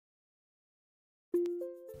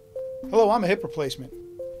Hello, I'm a hip replacement.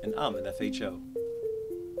 And I'm an FHO.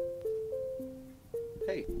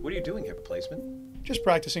 Hey, what are you doing, hip replacement? Just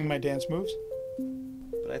practicing my dance moves.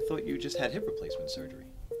 But I thought you just had hip replacement surgery.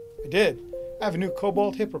 I did. I have a new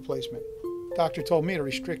cobalt hip replacement. Doctor told me to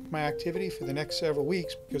restrict my activity for the next several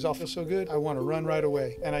weeks because I'll feel so good I want to run right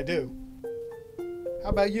away, and I do. How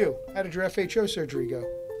about you? How did your FHO surgery go?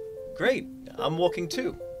 Great, I'm walking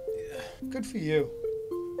too. Good for you.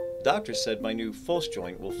 Doctor said my new false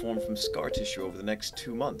joint will form from scar tissue over the next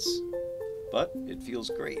 2 months. But it feels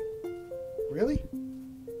great. Really?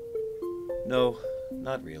 No,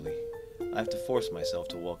 not really. I have to force myself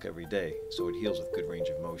to walk every day so it heals with good range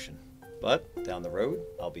of motion. But down the road,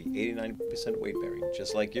 I'll be 89% weight bearing,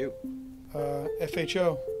 just like you.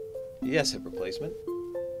 FHO. Yes, hip replacement.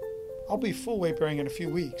 I'll be full weight bearing in a few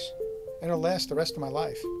weeks, and it'll last the rest of my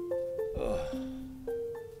life. Ugh.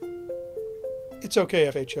 It's okay,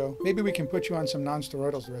 FHO. Maybe we can put you on some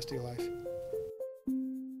non-steroidals the rest of your life.